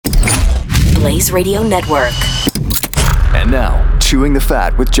Blaze Radio Network. And now, Chewing the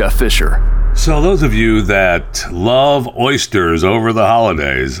Fat with Jeff Fisher. So those of you that love oysters over the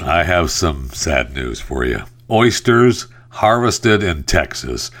holidays, I have some sad news for you. Oysters harvested in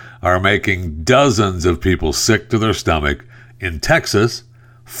Texas are making dozens of people sick to their stomach in Texas,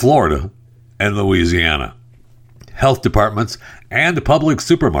 Florida, and Louisiana. Health departments and public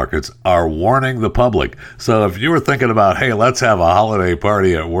supermarkets are warning the public. So if you were thinking about, hey, let's have a holiday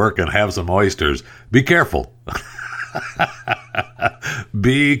party at work and have some oysters, be careful.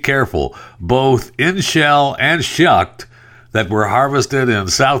 Be careful. Both in shell and shucked that were harvested in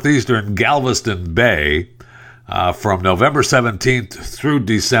southeastern Galveston Bay from November 17th through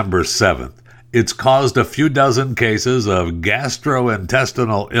December 7th. It's caused a few dozen cases of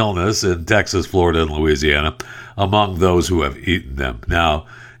gastrointestinal illness in Texas, Florida, and Louisiana among those who have eaten them. Now,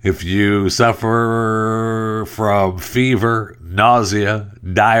 if you suffer from fever, nausea,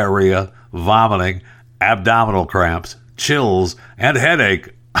 diarrhea, vomiting, abdominal cramps, chills, and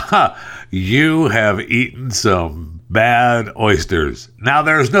headache, you have eaten some bad oysters. Now,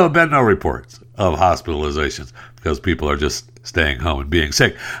 there's been no reports of hospitalizations because people are just staying home and being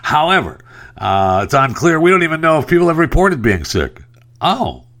sick. However, it's unclear. We don't even know if people have reported being sick.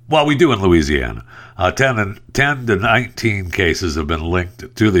 Oh, well, we do in Louisiana. 10 to 19 cases have been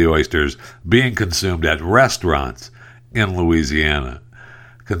linked to the oysters being consumed at restaurants in Louisiana.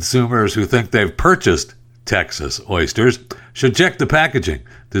 Consumers who think they've purchased Texas oysters should check the packaging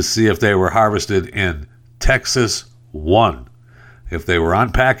to see if they were harvested in Texas 1. If they were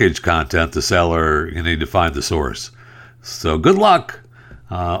unpackaged content, the seller, you need to find the source. So good luck.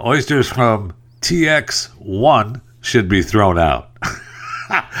 Oysters from TX1 should be thrown out.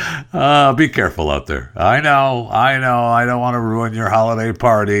 Be careful out there. I know. I don't want to ruin your holiday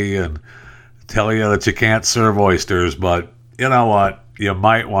party and tell you that you can't serve oysters, but you know what? You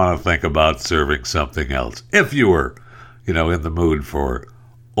might want to think about serving something else if you were, in the mood for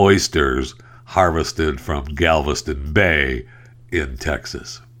oysters harvested from Galveston Bay in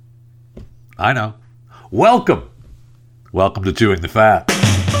Texas. I know. Welcome to Chewing the Fat.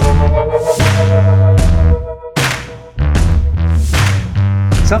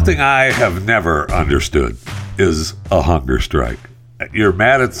 Something I have never understood is a hunger strike. You're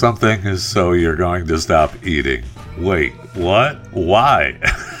mad at something, so you're going to stop eating. Wait, what? Why?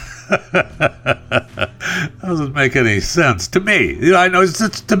 Doesn't make any sense to me. I know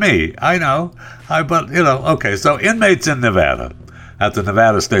it's to me. I know. Okay. So inmates in Nevada, at the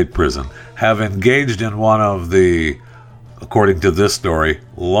Nevada State Prison, have engaged in one of the, according to this story,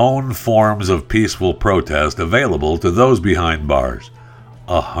 lone forms of peaceful protest available to those behind bars.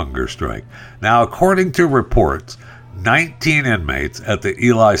 A hunger strike. Now, according to reports, 19 inmates at the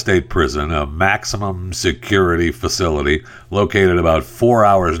Eli State Prison, a maximum security facility located about 4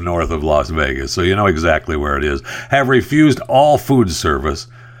 hours north of Las Vegas, so you know exactly where it is, have refused all food service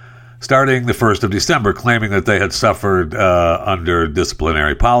starting the 1st of December, claiming that they had suffered under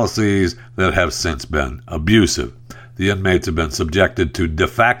disciplinary policies that have since been abusive. The inmates have been subjected to de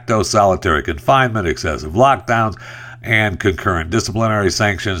facto solitary confinement, excessive lockdowns, and concurrent disciplinary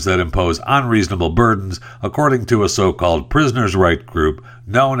sanctions that impose unreasonable burdens, according to a so-called prisoners' rights group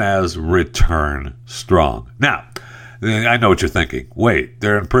known as Return Strong. Now, I know what you're thinking. Wait,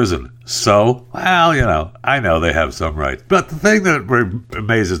 they're in prison. So? Well, I know they have some rights. But the thing that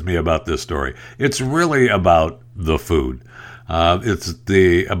amazes me about this story, it's really about the food. It's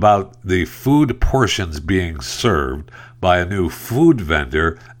about the food portions being served by a new food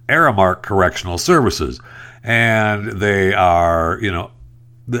vendor, Aramark Correctional Services. And they are,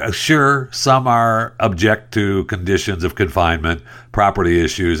 sure, some are object to conditions of confinement, property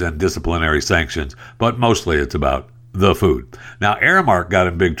issues, and disciplinary sanctions, but mostly it's about the food. Now, Aramark got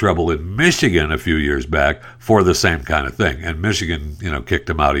in big trouble in Michigan a few years back for the same kind of thing, and Michigan, kicked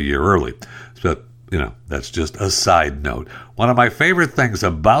them out a year early. But, that's just a side note. One of my favorite things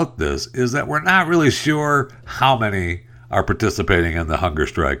about this is that we're not really sure how many are participating in the hunger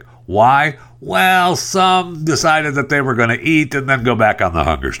strike. Why? Well, some decided that they were going to eat and then go back on the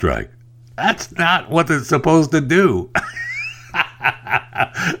hunger strike. That's not what it's supposed to do.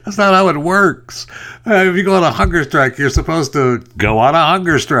 That's not how it works. If you go on a hunger strike, you're supposed to go on a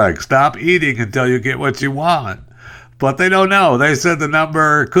hunger strike. Stop eating until you get what you want. But they don't know. They said the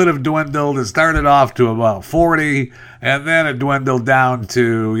number could have dwindled. It started off to about 40, and then it dwindled down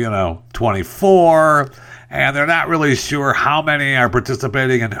to, 24. And they're not really sure how many are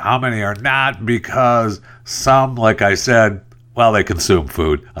participating and how many are not, because some, like I said, they consumed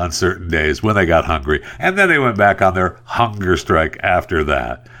food on certain days when they got hungry. And then they went back on their hunger strike after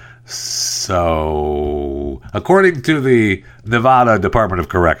that. So So, according to the Nevada Department of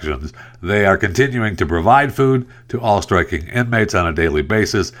Corrections, they are continuing to provide food to all striking inmates on a daily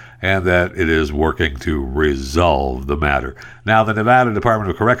basis, and that it is working to resolve the matter. Now, the Nevada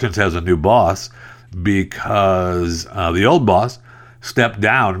Department of Corrections has a new boss because the old boss stepped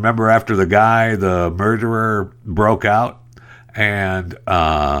down. Remember, after the murderer, broke out and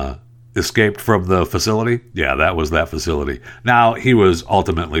escaped from the facility? Yeah, that was that facility. Now, he was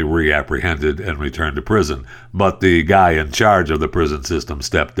ultimately reapprehended and returned to prison, but the guy in charge of the prison system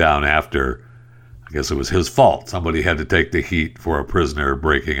stepped down after, I guess it was his fault. Somebody had to take the heat for a prisoner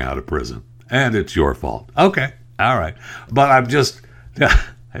breaking out of prison. And it's your fault. Okay, all right. But I'm just,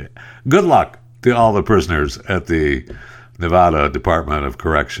 good luck to all the prisoners at the Nevada Department of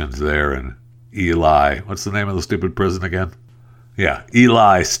Corrections there in Ely. What's the name of the stupid prison again? Yeah,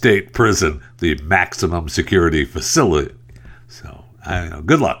 Ely State Prison, the maximum security facility. So,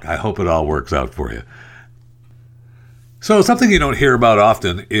 good luck. I hope it all works out for you. So, something you don't hear about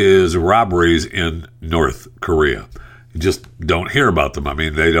often is robberies in North Korea. You just don't hear about them. I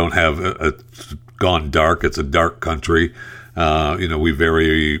mean, they don't have it's gone dark. It's a dark country. We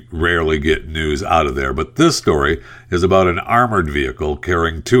very rarely get news out of there. But this story is about an armored vehicle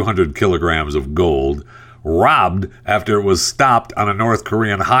carrying 200 kilograms of gold robbed after it was stopped on a North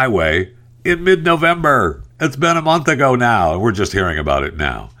Korean highway in mid-November. It's been a month ago now, and we're just hearing about it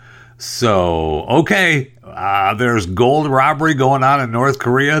now. So, okay, there's gold robbery going on in North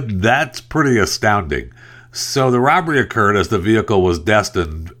Korea. That's pretty astounding. So the robbery occurred as the vehicle was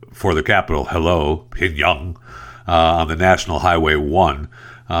destined for the capital, Pyongyang, on the National Highway 1.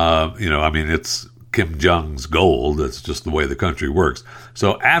 It's Kim Jong's gold. That's just the way the country works.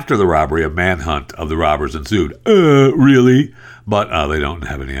 So after the robbery, a manhunt of the robbers ensued. Really? But they don't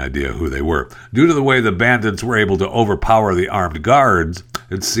have any idea who they were. Due to the way the bandits were able to overpower the armed guards,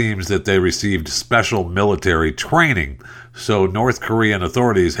 it seems that they received special military training. So North Korean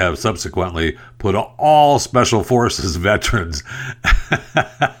authorities have subsequently put all Special Forces veterans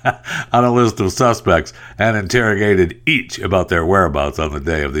on a list of suspects and interrogated each about their whereabouts on the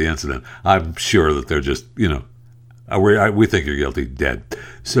day of the incident. I'm sure that they're just, we think you're guilty, dead.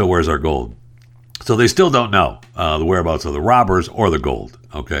 So where's our gold? So they still don't know the whereabouts of the robbers or the gold,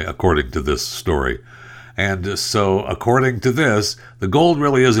 okay, according to this story. And so, according to this, the gold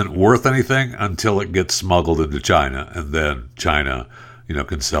really isn't worth anything until it gets smuggled into China, and then China,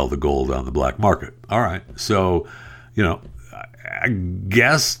 can sell the gold on the black market. All right. So, I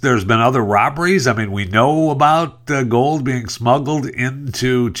guess there's been other robberies. I mean, we know about gold being smuggled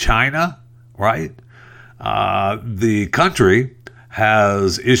into China, right? The country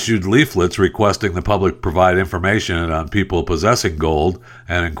has issued leaflets requesting the public provide information on people possessing gold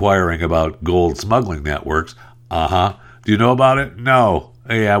and inquiring about gold smuggling networks. Do you know about it? No.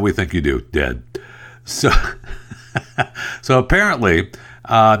 Yeah, we think you do. Dead. So apparently,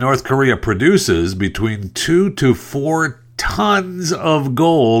 North Korea produces between 2 to 4 tons of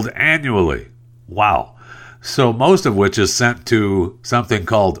gold annually. Wow. So most of which is sent to something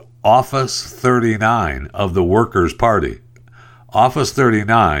called Office 39 of the Workers' Party. Office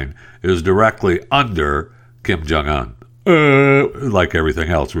 39 is directly under Kim Jong-un, like everything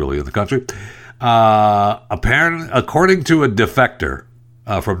else really in the country. According to a defector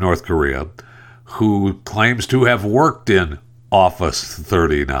from North Korea who claims to have worked in Office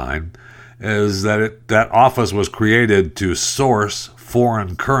 39, is that that office was created to source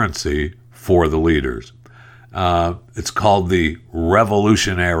foreign currency for the leaders. It's called the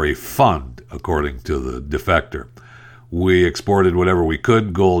Revolutionary Fund, according to the defector. We exported whatever we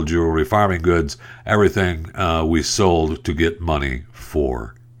could, gold, jewelry, farming goods, everything we sold to get money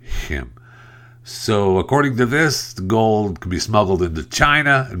for him. So according to this, the gold could be smuggled into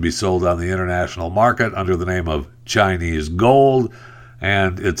China and be sold on the international market under the name of Chinese gold,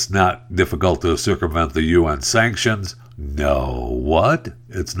 and it's not difficult to circumvent the UN sanctions. No, what?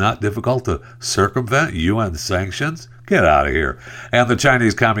 It's not difficult to circumvent UN sanctions? Get out of here. And the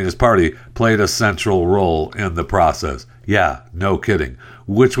Chinese Communist Party played a central role in the process. Yeah, no kidding.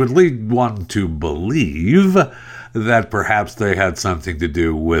 Which would lead one to believe that perhaps they had something to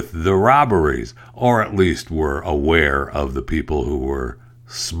do with the robberies, or at least were aware of the people who were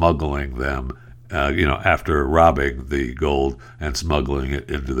smuggling them, after robbing the gold and smuggling it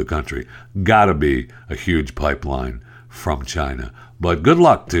into the country. Gotta be a huge pipeline from China. But good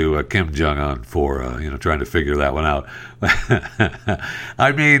luck to Kim Jong-un for, trying to figure that one out.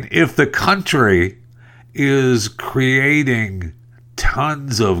 I mean, if the country is creating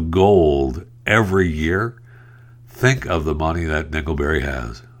tons of gold every year, think of the money that Dingleberry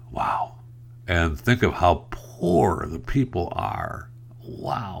has. Wow. And think of how poor the people are.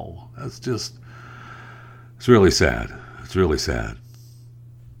 Wow. That's just, It's really sad. It's really sad.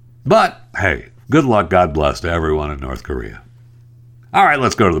 But, hey, good luck, God bless to everyone in North Korea. All right,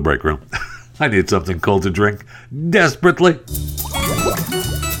 let's go to the break room. I need something cold to drink desperately.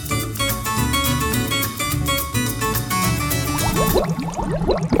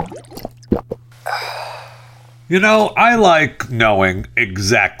 You know, I like knowing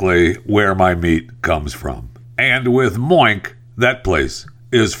exactly where my meat comes from. And with Moink, that place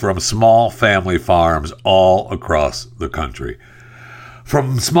is from small family farms all across the country.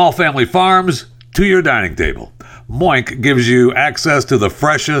 From small family farms to your dining table, Moink gives you access to the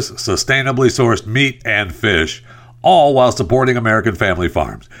freshest, sustainably sourced meat and fish, all while supporting American family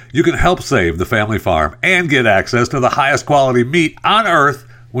farms. You can help save the family farm and get access to the highest quality meat on earth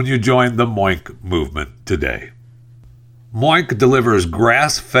when you join the Moink movement today. Moink delivers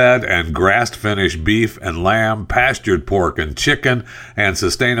grass-fed and grass-finished beef and lamb, pastured pork and chicken, and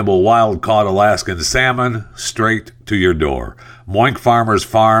sustainable wild-caught Alaskan salmon straight to your door. Moink farmers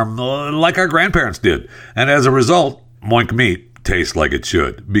farm like our grandparents did, and as a result, Moink meat tastes like it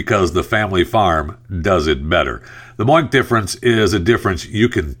should, because the family farm does it better. The Moink difference is a difference you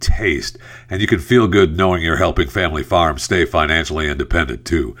can taste, and you can feel good knowing you're helping family farms stay financially independent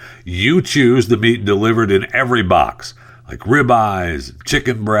too. You choose the meat delivered in every box, like ribeyes,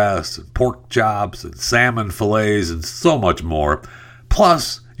 chicken breasts, and pork chops, and salmon fillets, and so much more.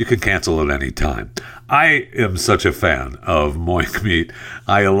 Plus, you can cancel at any time. I am such a fan of Moink meat.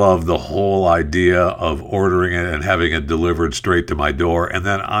 I love the whole idea of ordering it and having it delivered straight to my door and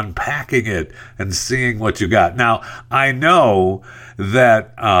then unpacking it and seeing what you got. Now, I know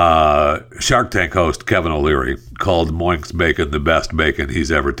that Shark Tank host Kevin O'Leary called Moink's bacon the best bacon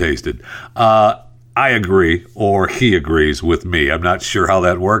he's ever tasted. I agree, or he agrees with me. I'm not sure how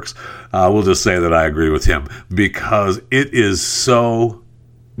that works. We'll just say that I agree with him because it is so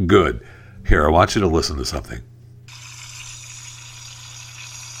good. Here, I want you to listen to something.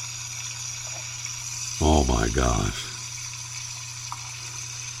 Oh my gosh.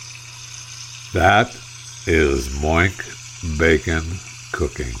 That is Moink bacon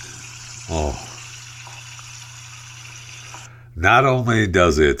cooking. Oh. Not only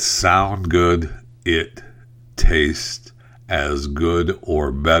does it sound good, it tastes as good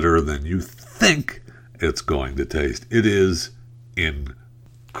or better than you think it's going to taste. It is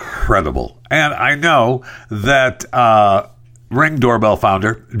incredible. And I know that Ring Doorbell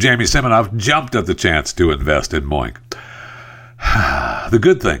founder Jamie Siminoff jumped at the chance to invest in Moink. The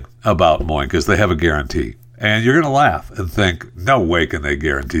good thing about Moink is they have a guarantee. And you're going to laugh and think, no way can they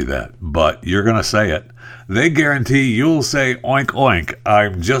guarantee that. But you're going to say it. They guarantee you'll say, oink, oink,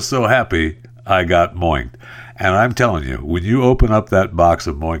 I'm just so happy I got Moinked. And I'm telling you, when you open up that box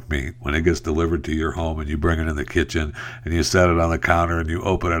of Moink meat, when it gets delivered to your home and you bring it in the kitchen and you set it on the counter and you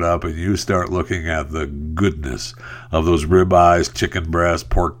open it up and you start looking at the goodness of those ribeyes, chicken breasts,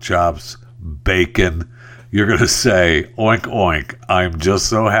 pork chops, bacon, you're going to say, oink, oink, I'm just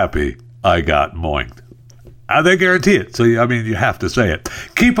so happy I got Moinked. They guarantee it. So, you have to say it.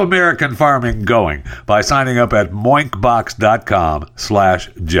 Keep American farming going by signing up at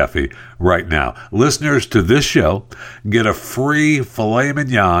moinkbox.com/Jeffy right now. Listeners to this show get a free filet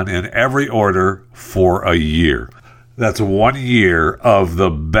mignon in every order for a year. That's 1 year of the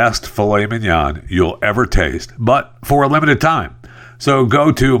best filet mignon you'll ever taste, but for a limited time. So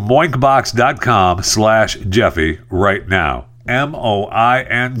go to moinkbox.com/Jeffy right now.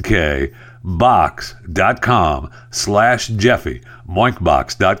 MOINK box.com/Jeffy.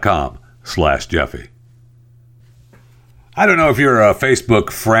 moinkbox.com/Jeffy. I don't know if you're a Facebook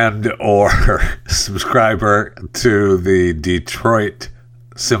friend or subscriber to the Detroit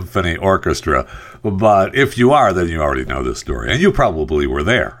Symphony Orchestra, but if you are, then you already know this story, and you probably were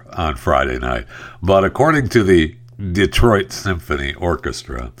there on Friday night. But according to the Detroit Symphony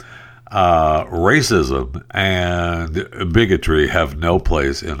Orchestra, racism and bigotry have no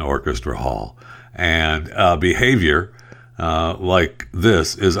place in Orchestra Hall. And behavior like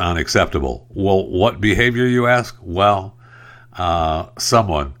this is unacceptable. Well, what behavior, you ask? Well,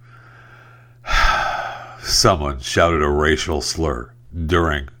 someone shouted a racial slur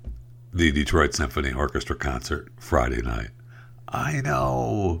during the Detroit Symphony Orchestra concert Friday night. I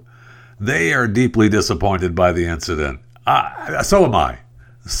know. They are deeply disappointed by the incident. So am I.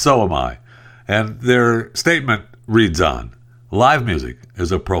 And their statement reads on. Live music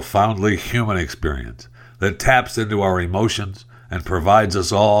is a profoundly human experience that taps into our emotions and provides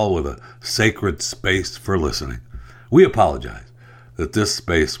us all with a sacred space for listening. We apologize that this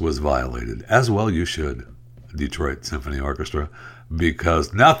space was violated, as well you should, Detroit Symphony Orchestra,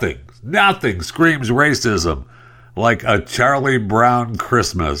 because nothing screams racism like a Charlie Brown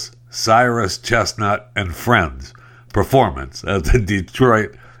Christmas Cyrus Chestnut and Friends performance at the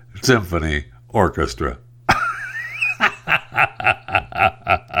Detroit Symphony Orchestra.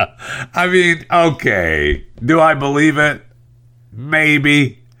 I mean, okay. Do I believe it?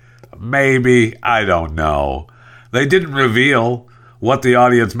 Maybe, I don't know. They didn't reveal what the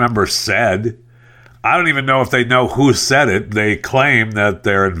audience members said. I don't even know if they know who said it. They claim that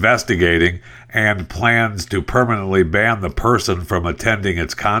they're investigating and plans to permanently ban the person from attending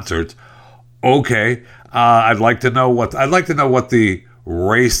its concerts. Okay, I'd like to know what the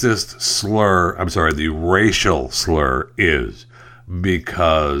the racial slur is,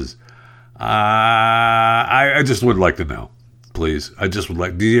 because I just would like to know. Please, I just would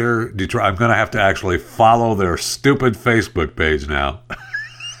like, dear Detroit, I'm going to have to actually follow their stupid Facebook page now.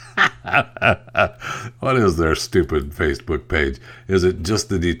 What is their stupid Facebook page? Is it just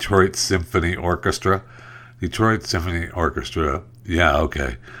the Detroit Symphony Orchestra? Detroit Symphony Orchestra. Yeah,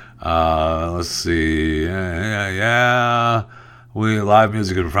 okay. Let's see. Yeah. We live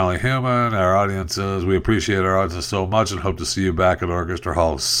music and friendly human. Our audiences, we appreciate our audiences so much and hope to see you back at Orchestra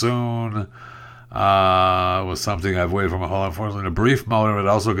Hall soon. Was something I've waited for my whole life. Unfortunately, in a brief moment, it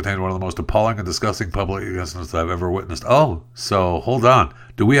also contained one of the most appalling and disgusting public incidents I've ever witnessed. Oh, so hold on.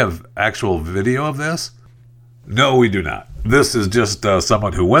 Do we have actual video of this? No, we do not. This is just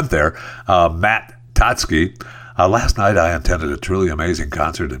someone who went there, Matt Totsky. Last night, I attended a truly amazing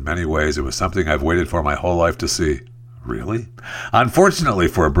concert in many ways. It was something I've waited for my whole life to see. Really? Unfortunately,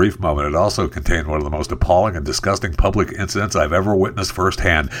 for a brief moment, it also contained one of the most appalling and disgusting public incidents I've ever witnessed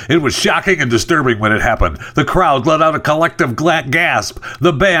firsthand. It was shocking and disturbing when it happened. The crowd let out a collective gasp.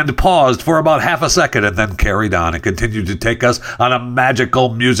 The band paused for about half a second and then carried on and continued to take us on a magical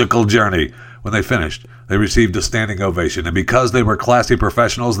musical journey. When they finished, they received a standing ovation, and because they were classy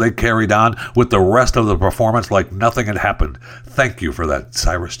professionals, they carried on with the rest of the performance like nothing had happened. Thank you for that,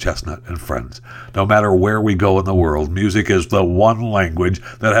 Cyrus Chestnut and Friends. No matter where we go in the world, music is the one language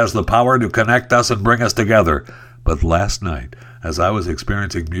that has the power to connect us and bring us together. But last night, as I was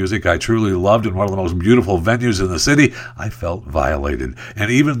experiencing music I truly loved in one of the most beautiful venues in the city, I felt violated. And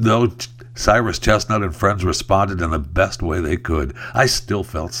even though Cyrus Chestnut and Friends responded in the best way they could, I still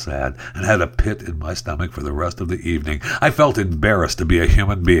felt sad and had a pit in my stomach for the rest of the evening. I felt embarrassed to be a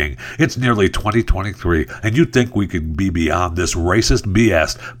human being. It's nearly 2023, and you'd think we could be beyond this racist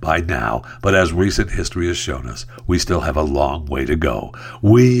BS by now, but as recent history has shown us, we still have a long way to go.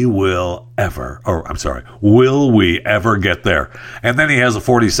 Will we ever get there? And then he has a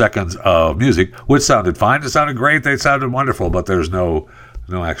 40 seconds of music, which sounded fine. It sounded great. They sounded wonderful, but there's no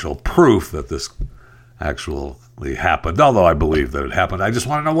actual proof that this actually happened, although I believe that it happened. I just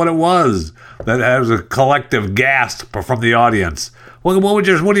want to know what it was that has a collective gasp from the audience. What are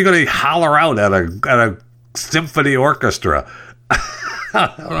you going to holler out at a symphony orchestra?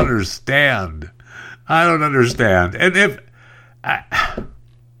 I don't understand. And if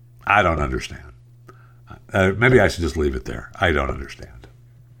I don't understand. Maybe I should just leave it there. I don't understand.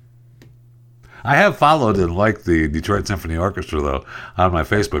 I have followed and liked the Detroit Symphony Orchestra, though, on my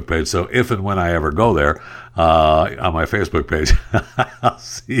Facebook page. So if and when I ever go there on my Facebook page, I'll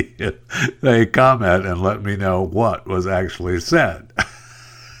see if they comment and let me know what was actually said.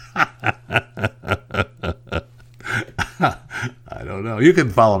 I don't know. You can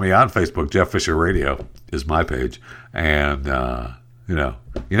follow me on Facebook. Jeff Fisher Radio is my page. And, you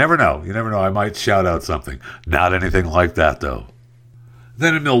never know. I might shout out something. Not anything like that, though.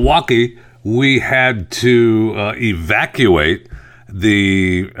 Then in Milwaukee, we had to evacuate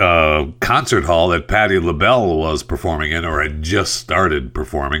the concert hall that Patti LaBelle was performing in, or had just started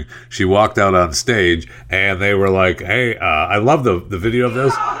performing. She walked out on stage, and they were like, hey, I love the video of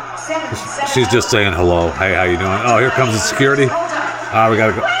this. She's just saying hello. Hey, how you doing? Oh, here comes the security. We got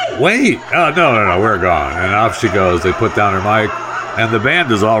to go. Wait. Oh, no, we're gone. And off she goes. They put down her mic. And the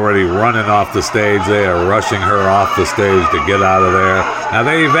band is already running off the stage. They are rushing her off the stage to get out of there. Now,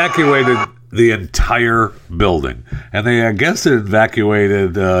 they evacuated the entire building. And they, I guess,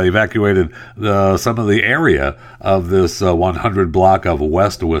 evacuated some of the area of this 100 block of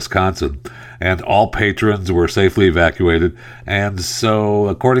West Wisconsin. And all patrons were safely evacuated. And so,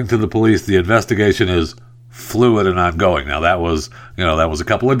 according to the police, the investigation is fluid and ongoing. Now, that was a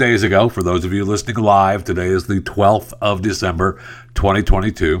couple of days ago. For those of you listening live, today is the 12th of December,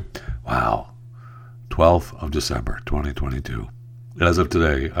 2022. Wow. 12th of December, 2022. As of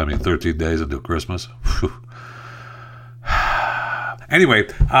today, 13 days until Christmas. Anyway,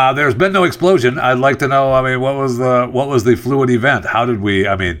 there's been no explosion. I'd like to know, what was the fluid event? How did we,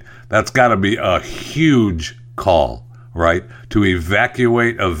 that's got to be a huge call right? To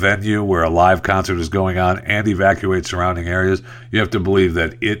evacuate a venue where a live concert is going on and evacuate surrounding areas, you have to believe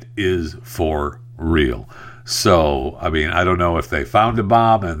that it is for real. So, I mean, I don't know if they found a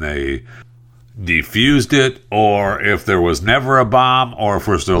bomb and they defused it, or if there was never a bomb, or if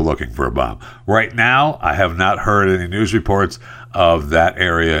we're still looking for a bomb. Right now, I have not heard any news reports of that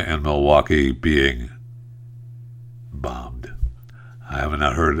area in Milwaukee being bombed. I have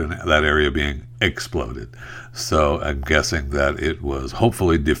not heard that area being exploded. So I'm guessing that it was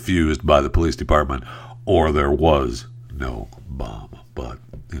hopefully diffused by the police department, or there was no bomb. But,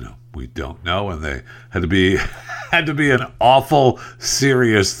 we don't know, and they had to be an awful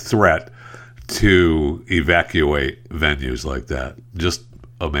serious threat to evacuate venues like that. Just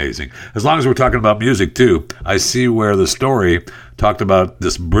amazing. As long as we're talking about music too, I see where the story talked about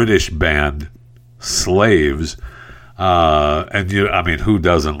this British band, Slaves, who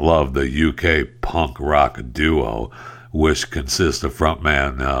doesn't love the UK punk rock duo, which consists of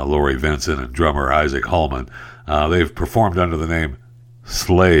frontman Laurie Vincent and drummer Isaac Hallman. They've performed under the name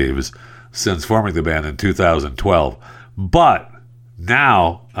Slaves since forming the band in 2012. But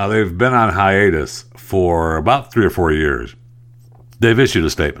now they've been on hiatus for about 3 or 4 years. They've issued a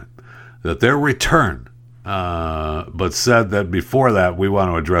statement that their return, but said that before that, we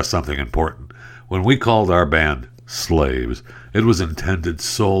want to address something important. When we called our band Slaves, it was intended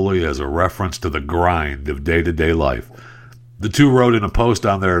solely as a reference to the grind of day-to-day life. The two wrote in a post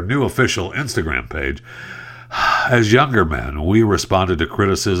on their new official Instagram page, "As younger men, we responded to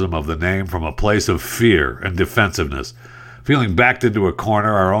criticism of the name from a place of fear and defensiveness. Feeling backed into a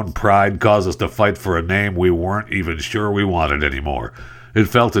corner, our own pride caused us to fight for a name we weren't even sure we wanted anymore. It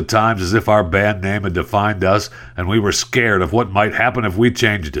felt at times as if our band name had defined us, and we were scared of what might happen if we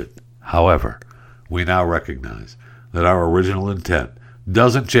changed it. However, we now recognize that our original intent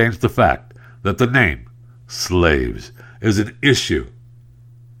doesn't change the fact that the name, Slaves, is an issue."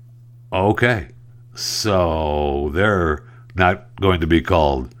 Okay, so they're not going to be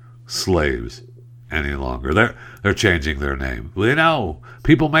called Slaves any longer. They're changing their name.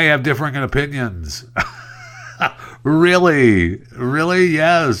 People may have differing opinions. Really?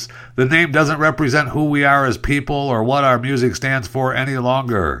 Yes. The name doesn't represent who we are as people or what our music stands for any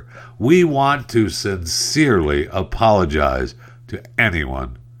longer. We want to sincerely apologize to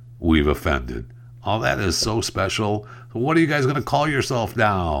anyone we've offended. Oh, that is so special. So what are you guys going to call yourself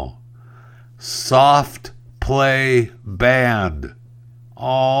now? Soft Play Band.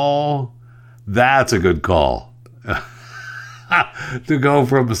 Oh, that's a good call. To go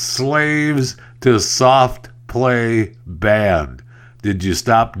from Slaves to Soft Play Band. Did you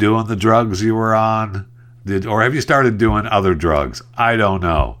stop doing the drugs you were on? Or have you started doing other drugs? I don't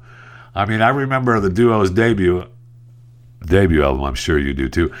know. I mean, I remember the duo's debut album, I'm sure you do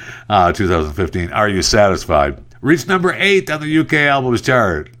too, 2015, Are You Satisfied? Reached number 8 on the UK Albums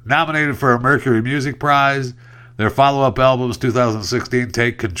Chart. Nominated for a Mercury Music Prize. Their follow-up albums, 2016,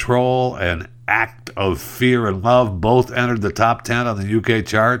 Take Control and Act of Fear and Love, both entered the top 10 on the UK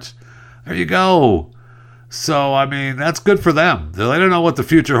charts. There you go. So, I mean, that's good for them. They don't know what the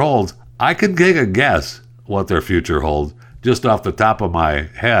future holds. I can take a guess what their future holds just off the top of my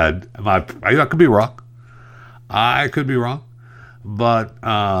head. I could be wrong.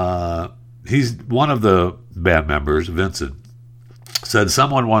 But he's one of the band members, Vincent, said,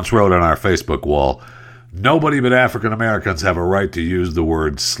 "Someone once wrote on our Facebook wall, 'Nobody but African Americans have a right to use the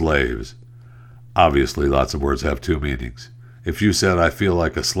word slaves.' Obviously, lots of words have two meanings. If you said, 'I feel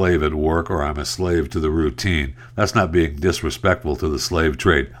like a slave at work,' or 'I'm a slave to the routine,' that's not being disrespectful to the slave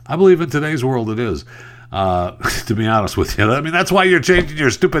trade. I believe in today's world it is, to be honest with you. I mean, that's why you're changing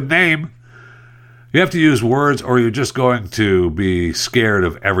your stupid name. You have to use words or you're just going to be scared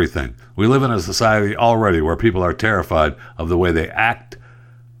of everything. We live in a society already where people are terrified of the way they act,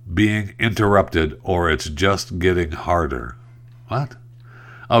 being interrupted, or it's just getting harder." What?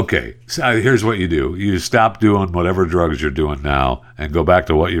 Okay, so here's what you do. You stop doing whatever drugs you're doing now and go back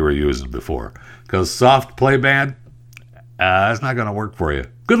to what you were using before. Because Soft Play Band, it's not going to work for you.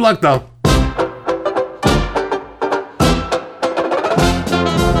 Good luck, though.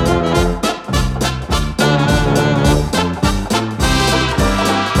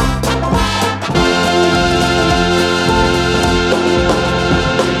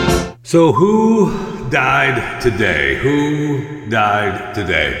 So who died today?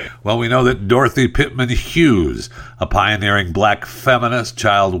 Well, we know that Dorothy Pittman Hughes, a pioneering black feminist,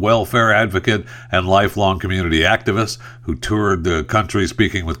 child welfare advocate, and lifelong community activist who toured the country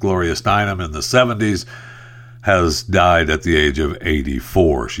speaking with Gloria Steinem in the 70s, has died at the age of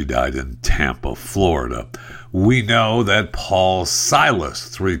 84. She died in Tampa, Florida. We know that Paul Silas,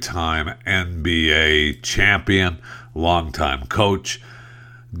 3-time NBA champion, longtime coach,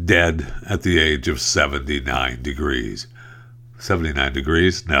 dead at the age of 79 degrees. 79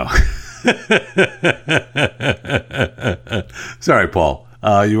 degrees? No. Sorry, Paul.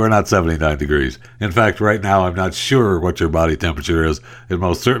 You are not 79 degrees. In fact, right now, I'm not sure what your body temperature is. It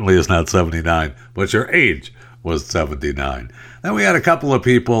most certainly is not 79, but your age was 79. Then we had a couple of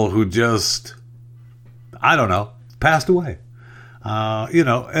people who just, I don't know, passed away.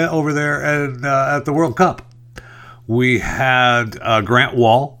 Over there at the World Cup. We had Grant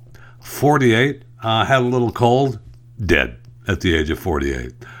Wall, 48, had a little cold, dead at the age of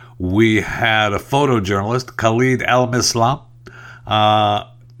 48. We had a photojournalist, Khalid Al-Mislam,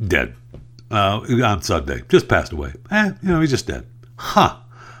 dead on Sunday. Just passed away. He's just dead. Huh.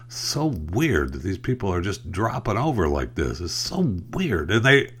 So weird that these people are just dropping over like this. It's so weird.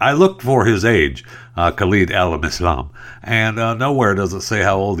 And I looked for his age, Khalid Al-Mislam, and nowhere does it say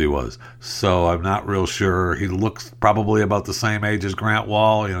how old he was. So I'm not real sure. He looks probably about the same age as Grant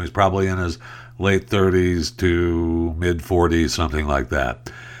Wall. He's probably in his late 30s to mid 40s, something like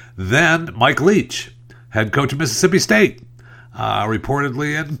that. Then Mike Leach, head coach of Mississippi State,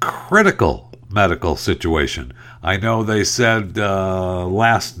 reportedly in critical medical situation. I know they said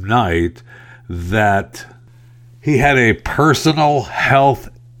last night that he had a personal health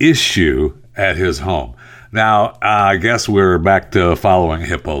issue at his home. Now, I guess we're back to following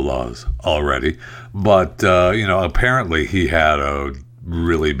HIPAA laws already, but, apparently he had a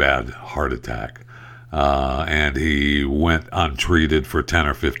really bad heart attack, and he went untreated for 10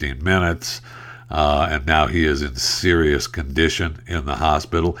 or 15 minutes. And now he is in serious condition in the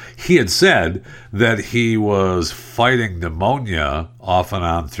hospital. He had said that he was fighting pneumonia off and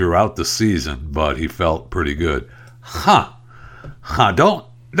on throughout the season, but he felt pretty good. Don't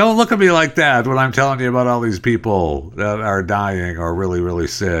look at me like that when I'm telling you about all these people that are dying or really, really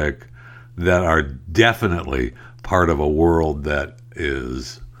sick, that are definitely part of a world that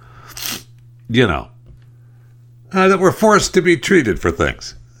is, that we're forced to be treated for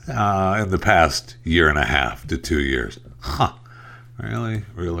things. In the past year and a half to 2 years. Really,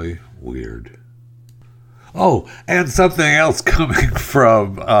 really weird. Oh, and something else coming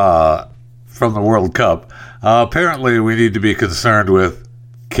from the World Cup. Apparently, we need to be concerned with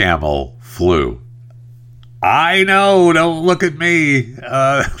camel flu. I know, don't look at me.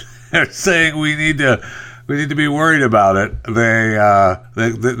 They're saying we need to be worried about it.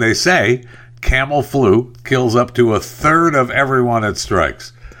 They say camel flu kills up to a third of everyone it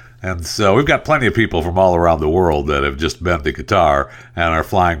strikes. And so we've got plenty of people from all around the world that have just been to Qatar and are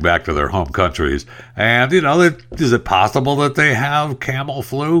flying back to their home countries. And, is it possible that they have camel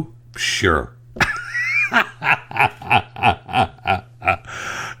flu? Sure.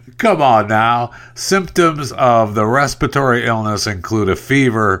 Come on now. Symptoms of the respiratory illness include a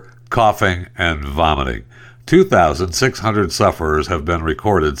fever, coughing, and vomiting. 2,600 sufferers have been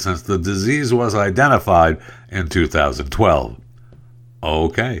recorded since the disease was identified in 2012.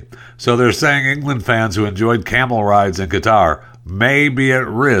 Okay, so they're saying England fans who enjoyed camel rides in Qatar may be at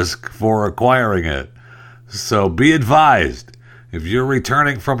risk for acquiring it. So be advised, if you're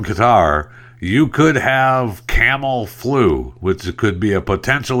returning from Qatar, you could have camel flu, which could be a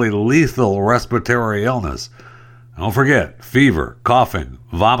potentially lethal respiratory illness. Don't forget, fever, coughing,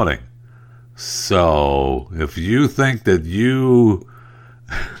 vomiting. So if you think that you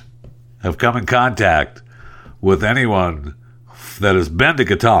have come in contact with anyone that has been to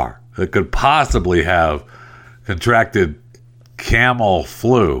Qatar that could possibly have contracted camel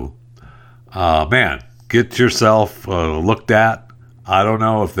flu, get yourself looked at. I don't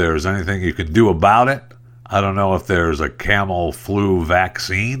know if there's anything you can do about it. I don't know if there's a camel flu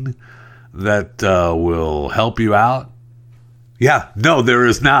vaccine that will help you out. Yeah, no, there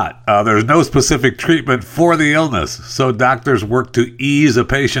is not. There's no specific treatment for the illness, so doctors work to ease a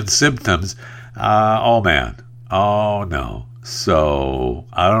patient's symptoms. Oh no. So,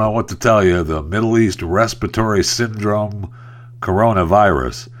 I don't know what to tell you. The Middle East Respiratory Syndrome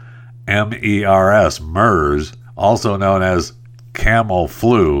Coronavirus, MERS, also known as camel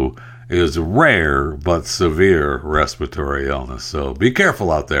flu, is rare but severe respiratory illness. So, be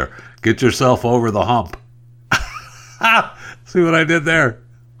careful out there. Get yourself over the hump. See what I did there?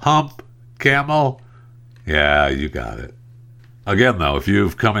 Hump, camel. Yeah, you got it. Again, though, if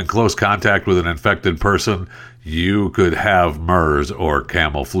you've come in close contact with an infected person, you could have MERS or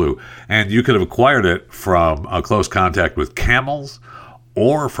camel flu. And you could have acquired it from a close contact with camels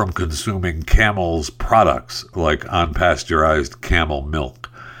or from consuming camels' products like unpasteurized camel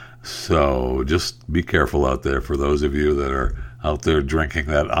milk. So just be careful out there for those of you that are out there drinking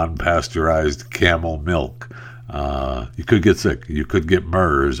that unpasteurized camel milk. You could get sick. You could get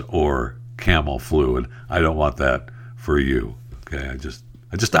MERS or camel flu, and I don't want that for you. Okay,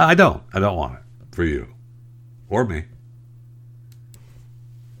 I don't want it for you or me.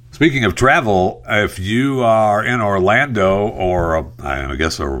 Speaking of travel, if you are in Orlando or I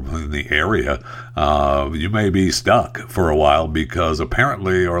guess or in the area, you may be stuck for a while because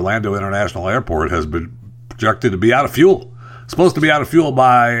apparently Orlando International Airport has been projected to be out of fuel. Supposed to be out of fuel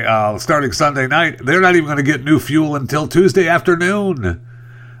by starting Sunday night. They're not even going to get new fuel until Tuesday afternoon.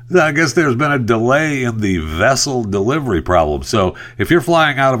 I guess there's been a delay in the vessel delivery problem. So if you're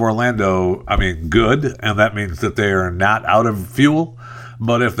flying out of Orlando, I mean, good, and that means that they are not out of fuel.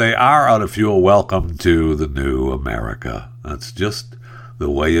 But if they are out of fuel, welcome to the new America. That's just the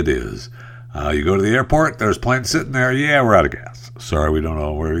way it is. You go to the airport, there's planes sitting there. Yeah, we're out of gas. Sorry, we don't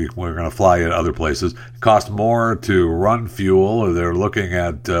know where we're going to fly you to other places. It costs more to run fuel, or they're looking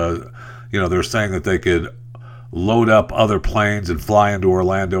at, they're saying that they could load up other planes and fly into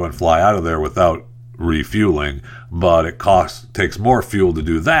Orlando and fly out of there without refueling. But it takes more fuel to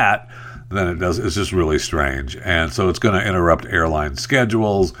do that than it does. It's just really strange. And so it's going to interrupt airline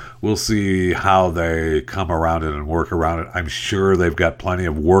schedules. We'll see how they come around it and work around it. I'm sure they've got plenty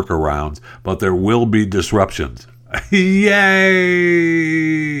of workarounds, but there will be disruptions. Yay!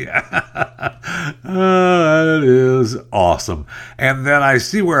 That is awesome. And then I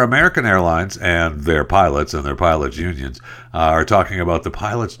see where American Airlines and their pilots and their pilots unions are talking about the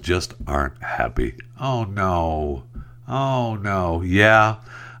pilots just aren't happy. Oh no. Yeah.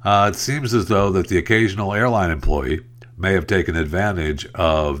 It seems as though that the occasional airline employee may have taken advantage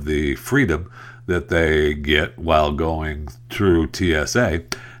of the freedom that they get while going through TSA.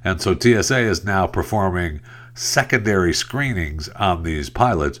 And so TSA is now performing secondary screenings on these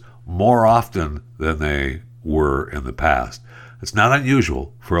pilots more often than they were in the past. It's not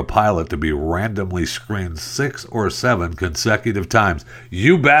unusual for a pilot to be randomly screened 6 or 7 consecutive times.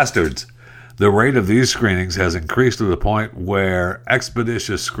 You bastards! The rate of these screenings has increased to the point where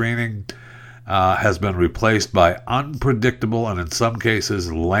expeditious screening has been replaced by unpredictable and in some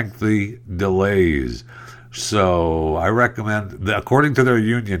cases lengthy delays. So I recommend, according to their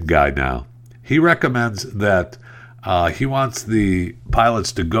union guy now, he recommends that he wants the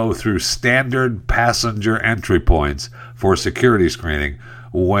pilots to go through standard passenger entry points for security screening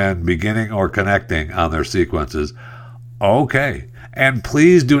when beginning or connecting on their sequences. Okay. And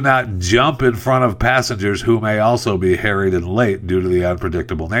please do not jump in front of passengers who may also be harried and late due to the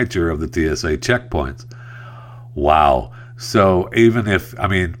unpredictable nature of the TSA checkpoints. Wow. So even if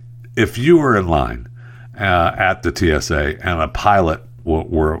you were in line at the TSA and a pilot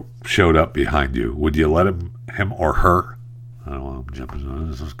showed up behind you, would you let him or her? I don't know. I'm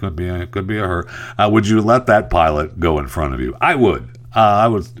jumping. This could be a her. Would you let that pilot go in front of you? I would. I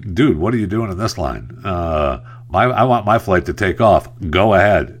would. Dude, what are you doing in this line? I want my flight to take off. Go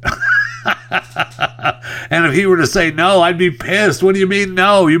ahead. And if he were to say no, I'd be pissed. What do you mean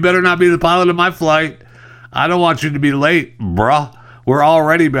no? You better not be the pilot of my flight. I don't want you to be late, bruh. We're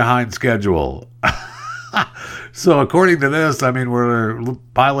already behind schedule. So according to this, we're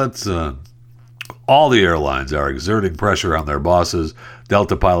pilots, all the airlines are exerting pressure on their bosses.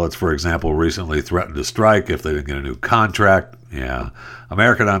 Delta pilots, for example, recently threatened to strike if they didn't get a new contract. Yeah.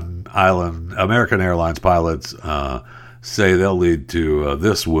 American Airlines pilots say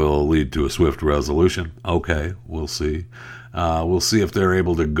this will lead to a swift resolution. Okay, we'll see. We'll see if they're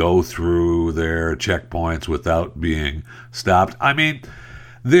able to go through their checkpoints without being stopped.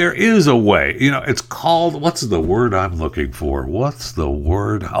 There is a way. It's called, what's the word I'm looking for? What's the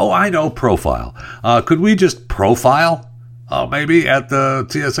word? Oh, I know, profile. Could we just profile? Maybe at the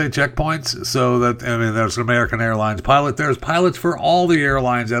TSA checkpoints, so that, there's an American Airlines pilot. There's pilots for all the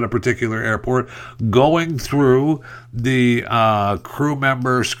airlines at a particular airport going through the crew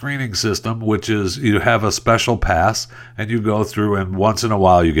member screening system, which is you have a special pass and you go through and once in a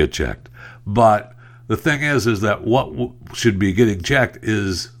while you get checked. But the thing is that what should be getting checked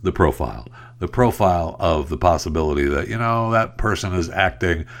is the profile of the possibility that, that person is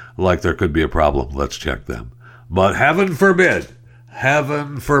acting like there could be a problem. Let's check them. But heaven forbid,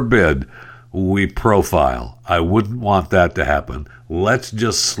 we profile. I wouldn't want that to happen. Let's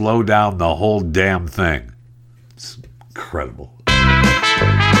just slow down the whole damn thing. It's incredible.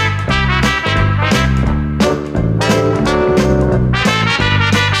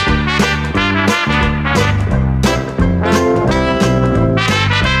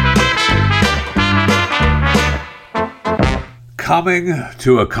 Coming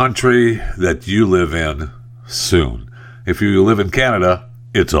to a country that you live in soon. If you live in Canada,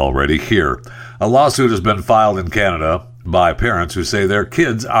 it's already here. A lawsuit has been filed in Canada by parents who say their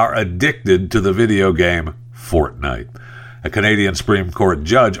kids are addicted to the video game Fortnite. A Canadian Supreme Court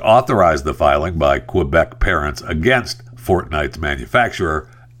judge authorized the filing by Quebec parents against Fortnite's manufacturer,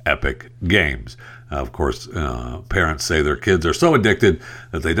 Epic Games. Of course, parents say their kids are so addicted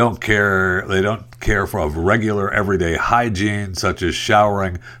that they don't care for regular everyday hygiene, such as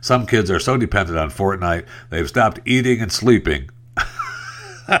showering. Some kids are so dependent on Fortnite, they've stopped eating and sleeping.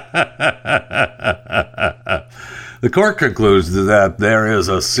 The court concludes that there is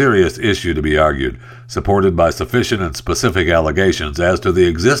a serious issue to be argued, supported by sufficient and specific allegations as to the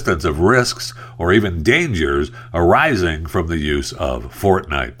existence of risks or even dangers arising from the use of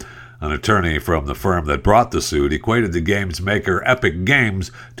Fortnite. An attorney from the firm that brought the suit equated the game's maker Epic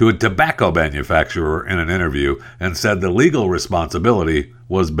Games to a tobacco manufacturer in an interview and said the legal responsibility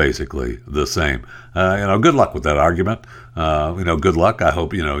was basically the same. Good luck with that argument. Good luck. I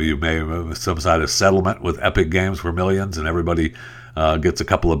hope, you may have some sort of settlement with Epic Games for millions and everybody gets a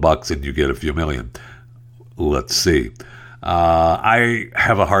couple of bucks and you get a few million. Let's see. I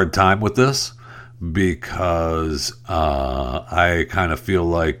have a hard time with this because I kind of feel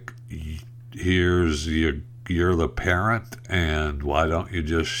like you're the parent, and why don't you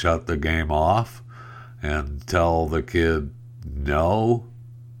just shut the game off and tell the kid no?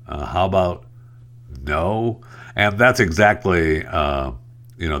 How about no? And that's exactly,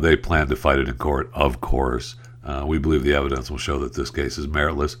 they plan to fight it in court, of course. We believe the evidence will show that this case is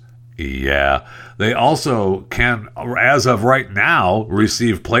meritless. Yeah. They also can, as of right now,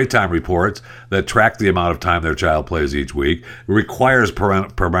 receive playtime reports that track the amount of time their child plays each week. It requires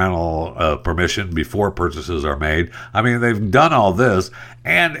parental permission before purchases are made. I mean, they've done all this,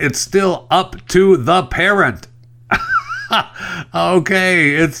 and it's still up to the parent.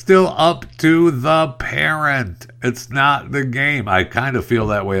 Okay, it's still up to the parent. It's not the game. I kind of feel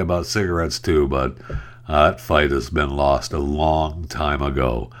that way about cigarettes, too, but that fight has been lost a long time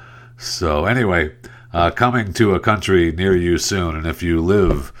ago. So anyway, coming to a country near you soon, and if you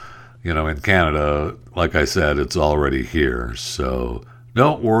live, in Canada, like I said, it's already here. So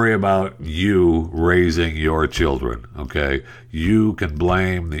don't worry about you raising your children, okay? You can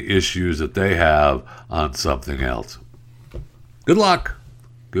blame the issues that they have on something else. Good luck.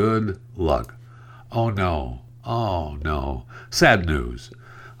 Good luck. Oh, no. Sad news.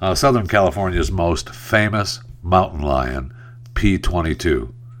 Southern California's most famous mountain lion,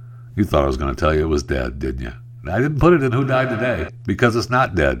 P-22. You thought I was going to tell you it was dead, didn't you? I didn't put it in Who Died Today because it's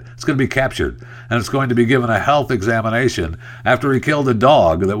not dead. It's going to be captured, and it's going to be given a health examination after he killed a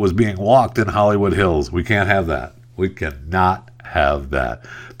dog that was being walked in Hollywood Hills. We can't have that. We cannot have that.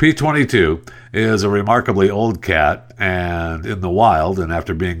 P-22 is a remarkably old cat and in the wild, and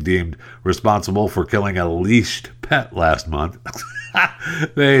after being deemed responsible for killing a leashed pet last month,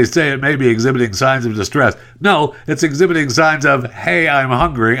 they say it may be exhibiting signs of distress. No, it's exhibiting signs of, hey, I'm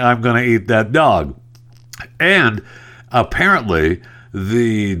hungry, I'm going to eat that dog. And apparently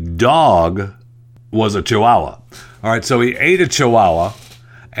the dog was a Chihuahua. All right, so he ate a Chihuahua,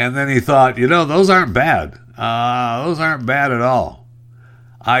 and then he thought, those aren't bad. Those aren't bad at all.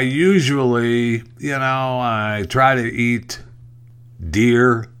 I usually, I try to eat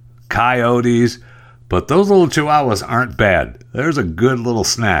deer, coyotes, but those little Chihuahuas aren't bad. There's a good little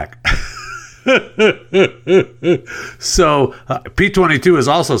snack. So P-22 is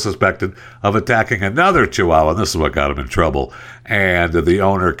also suspected of attacking another Chihuahua, and this is what got him in trouble. And the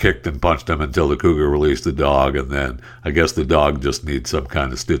owner kicked and punched him until the cougar released the dog, and then I guess the dog just needs some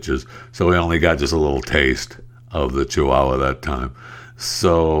kind of stitches. So he only got just a little taste of the Chihuahua that time.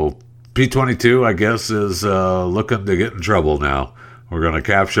 So P-22, I guess, is looking to get in trouble now. We're going to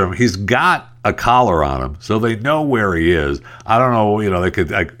capture him. He's got a collar on him, so they know where he is. I don't know, they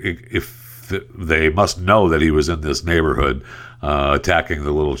could, if they must know that he was in this neighborhood attacking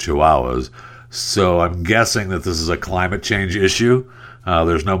the little Chihuahuas. So I'm guessing that this is a climate change issue.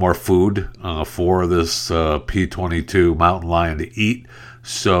 There's no more food for this P-22 mountain lion to eat.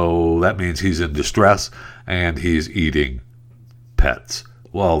 So that means he's in distress and he's eating pets.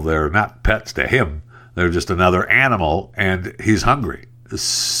 Well, they're not pets to him. They're just another animal, and he's hungry.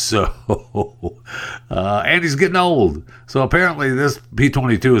 So, and he's getting old. So apparently this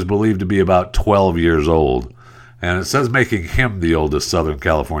P-22 is believed to be about 12 years old. And it says making him the oldest Southern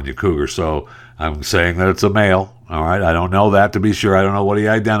California cougar. So I'm saying that it's a male. All right. I don't know that to be sure. I don't know what he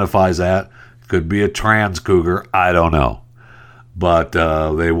identifies at. Could be a trans cougar. I don't know. But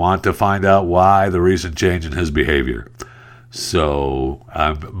they want to find out why the recent change in his behavior. So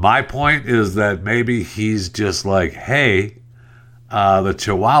my point is that maybe he's just like, hey, the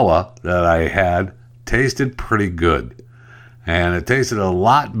Chihuahua that I had tasted pretty good. And it tasted a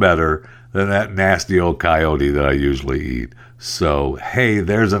lot better than that nasty old coyote that I usually eat. So, hey,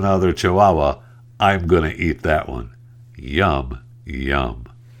 there's another Chihuahua. I'm going to eat that one. Yum, yum.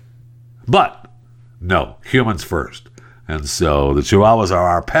 But, no, humans first. And so the Chihuahuas are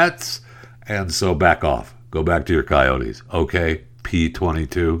our pets, and so back off. Go back to your coyotes. Okay,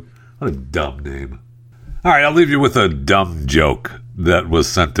 P22. What a dumb name. All right, I'll leave you with a dumb joke that was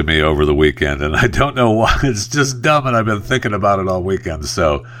sent to me over the weekend, and I don't know why. It's just dumb, and I've been thinking about it all weekend,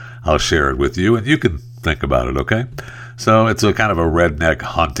 so I'll share it with you, and you can think about it, okay? So it's a kind of a redneck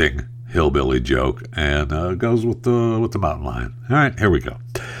hunting hillbilly joke, and it goes with the mountain lion. All right, here we go.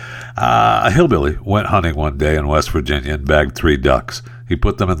 A hillbilly went hunting one day in West Virginia and bagged 3 ducks. He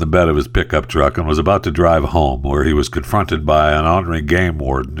put them in the bed of his pickup truck and was about to drive home, where he was confronted by an ornery game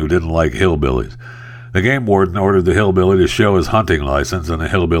warden who didn't like hillbillies. The game warden ordered the hillbilly to show his hunting license, and the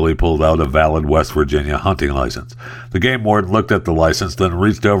hillbilly pulled out a valid West Virginia hunting license. The game warden looked at the license, then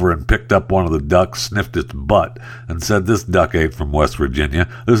reached over and picked up one of the ducks, sniffed its butt, and said, "This duck ain't from West Virginia.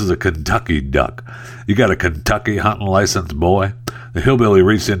 This is a Kentucky duck. You got a Kentucky hunting license, boy?" The hillbilly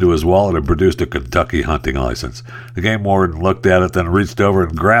reached into his wallet and produced a Kentucky hunting license. The game warden looked at it, then reached over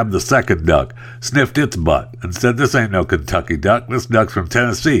and grabbed the second duck, sniffed its butt, and said, "This ain't no Kentucky duck. This duck's from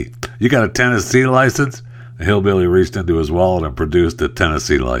Tennessee. You got a Tennessee license?" The hillbilly reached into his wallet and produced a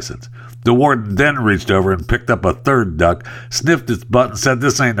Tennessee license. The warden then reached over and picked up a third duck, sniffed its butt, and said,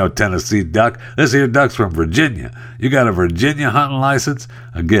 "This ain't no Tennessee duck. This here duck's from Virginia. You got a Virginia hunting license?"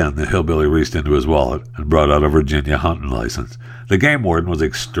 Again, the hillbilly reached into his wallet and brought out a Virginia hunting license. The game warden was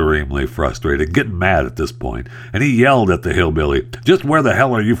extremely frustrated, getting mad at this point, and he yelled at the hillbilly, "Just where the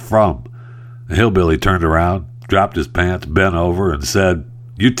hell are you from?" The hillbilly turned around, dropped his pants, bent over, and said,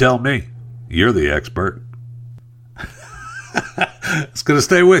 "You tell me. You're the expert." It's going to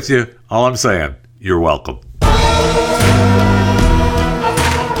stay with you. All I'm saying, you're welcome.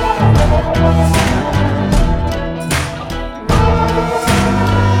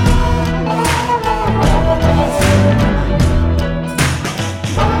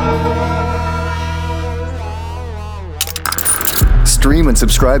 Stream and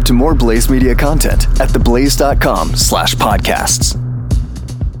subscribe to more Blaze Media content at theblaze.com/podcasts.